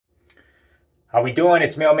How we doing?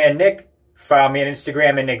 It's Mailman Nick. Follow me on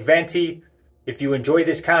Instagram at Nick Venti. If you enjoy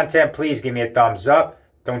this content, please give me a thumbs up.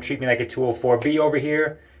 Don't treat me like a 204B over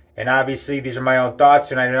here. And obviously, these are my own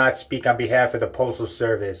thoughts, and I do not speak on behalf of the Postal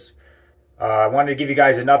Service. I wanted to give you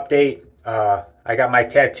guys an update. I got my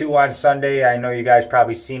tattoo on Sunday. I know you guys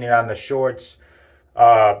probably seen it on the shorts.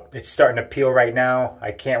 It's starting to peel right now.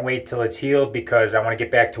 I can't wait till it's healed because I want to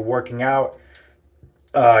get back to working out.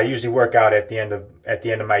 I usually work out at the end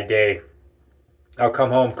of my day. I'll come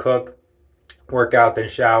home, cook, work out, then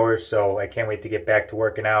shower. So I can't wait to get back to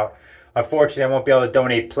working out. Unfortunately, I won't be able to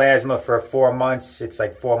donate plasma for 4 months. It's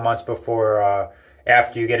like 4 months before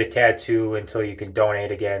after you get a tattoo until you can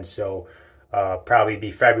donate again. So probably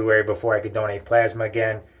be February before I can donate plasma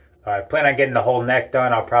again. I plan on getting the whole neck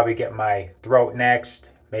done. I'll probably get my throat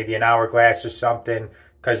next, maybe an hourglass or something,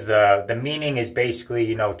 because the meaning is basically,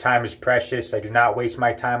 you know, time is precious. I do not waste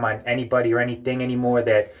my time on anybody or anything anymore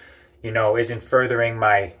that, you know, isn't furthering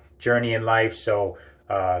my journey in life. So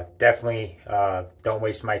definitely don't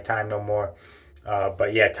waste my time no more.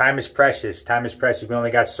 But yeah, time is precious. Time is precious. We only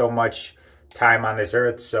got so much time on this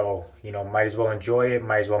earth, so you know, might as well enjoy it.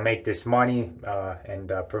 Might as well make this money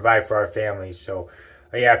and provide for our families. So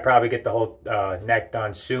yeah, I'd probably get the whole neck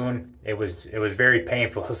done soon. It was very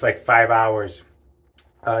painful. It was like 5 hours.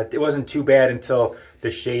 It wasn't too bad until the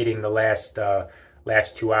shading, the last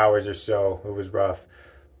 2 hours or so. It was rough.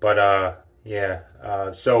 But yeah,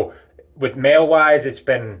 so with mail wise, it's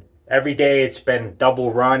been every day. It's been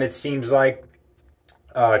double run, it seems like.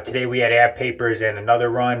 Today we had ad papers and another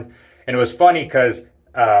run, and it was funny because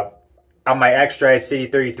on my extra at City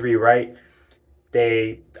 33, right?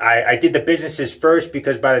 I did the businesses first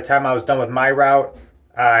because by the time I was done with my route,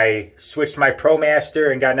 I switched my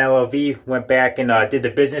ProMaster and got an LLV. Went back and did the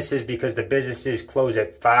businesses because the businesses close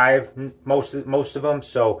at 5, most of them.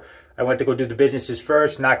 So I went to go do the businesses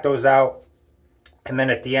first, knock those out, and then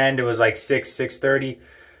at the end it was like 6:30.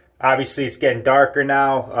 Obviously, it's getting darker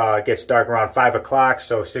now. It gets dark around 5 o'clock,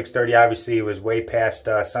 so 6:30 obviously it was way past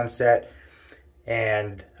sunset.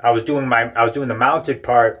 And I was doing the mounted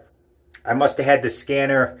part. I must have had the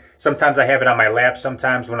scanner. Sometimes I have it on my lap.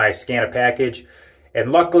 Sometimes when I scan a package,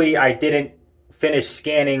 and luckily I didn't finish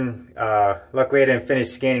scanning.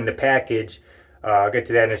 The package. I'll get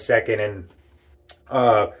to that in a second. And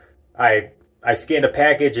I scanned a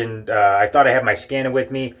package, and I thought I had my scanner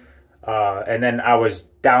with me. And then I was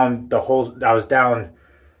down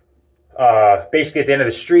basically at the end of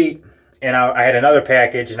the street, and I had another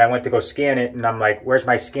package, and I went to go scan it, and I'm like, where's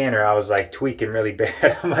my scanner? I was like tweaking really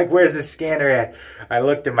bad. I'm like, where's the scanner at? I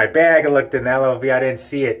looked in my bag, I looked in the LLV, I didn't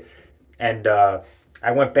see it. And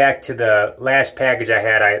I went back to the last package I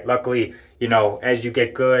had. Luckily, you know, as you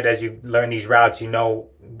get good, as you learn these routes, you know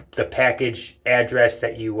the package address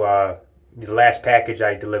that you the last package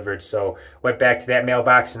I delivered. So went back to that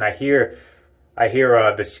mailbox, and I hear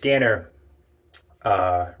the scanner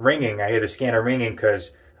ringing. I hear the scanner ringing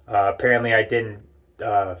because apparently I didn't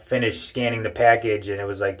finish scanning the package, and it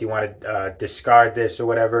was like, do you want to discard this or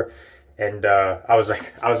whatever? And I was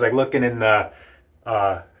like looking in the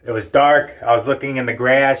it was dark. I was looking in the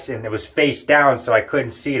grass, and it was face down, so I couldn't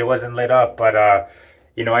see it. It wasn't lit up, but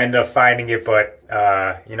you know, I ended up finding it. But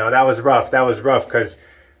you know, that was rough. That was rough because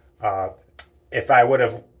if it would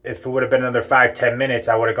have been another 5-10 minutes,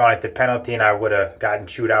 I would have gone into penalty, and I would have gotten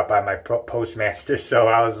chewed out by my postmaster. So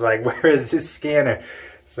I was like, where is this scanner?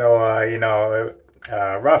 So you know,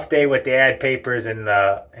 rough day with the ad papers and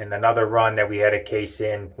another run that we had a case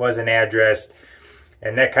in wasn't addressed,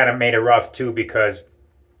 and that kind of made it rough too because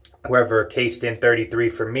whoever cased in 33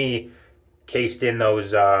 for me cased in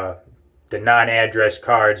those the non-address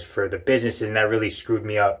cards for the businesses, and that really screwed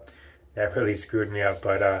me up. That really screwed me up.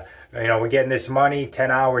 But you know, we're getting this money,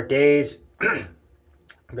 10-hour days.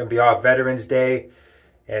 I'm gonna be off Veterans Day,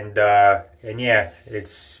 and yeah,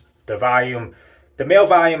 it's the volume. The mail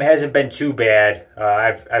volume hasn't been too bad.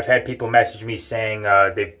 I've had people message me saying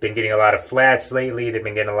they've been getting a lot of flats lately. They've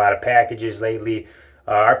been getting a lot of packages lately.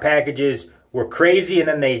 Our packages were crazy, and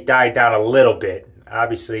then they died down a little bit.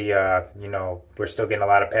 Obviously, you know, we're still getting a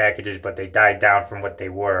lot of packages, but they died down from what they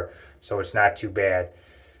were, so it's not too bad.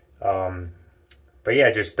 But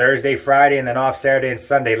yeah, just Thursday, Friday, and then off Saturday and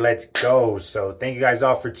Sunday. Let's go. So thank you guys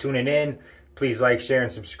all for tuning in. Please like, share,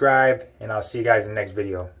 and subscribe, and I'll see you guys in the next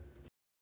video.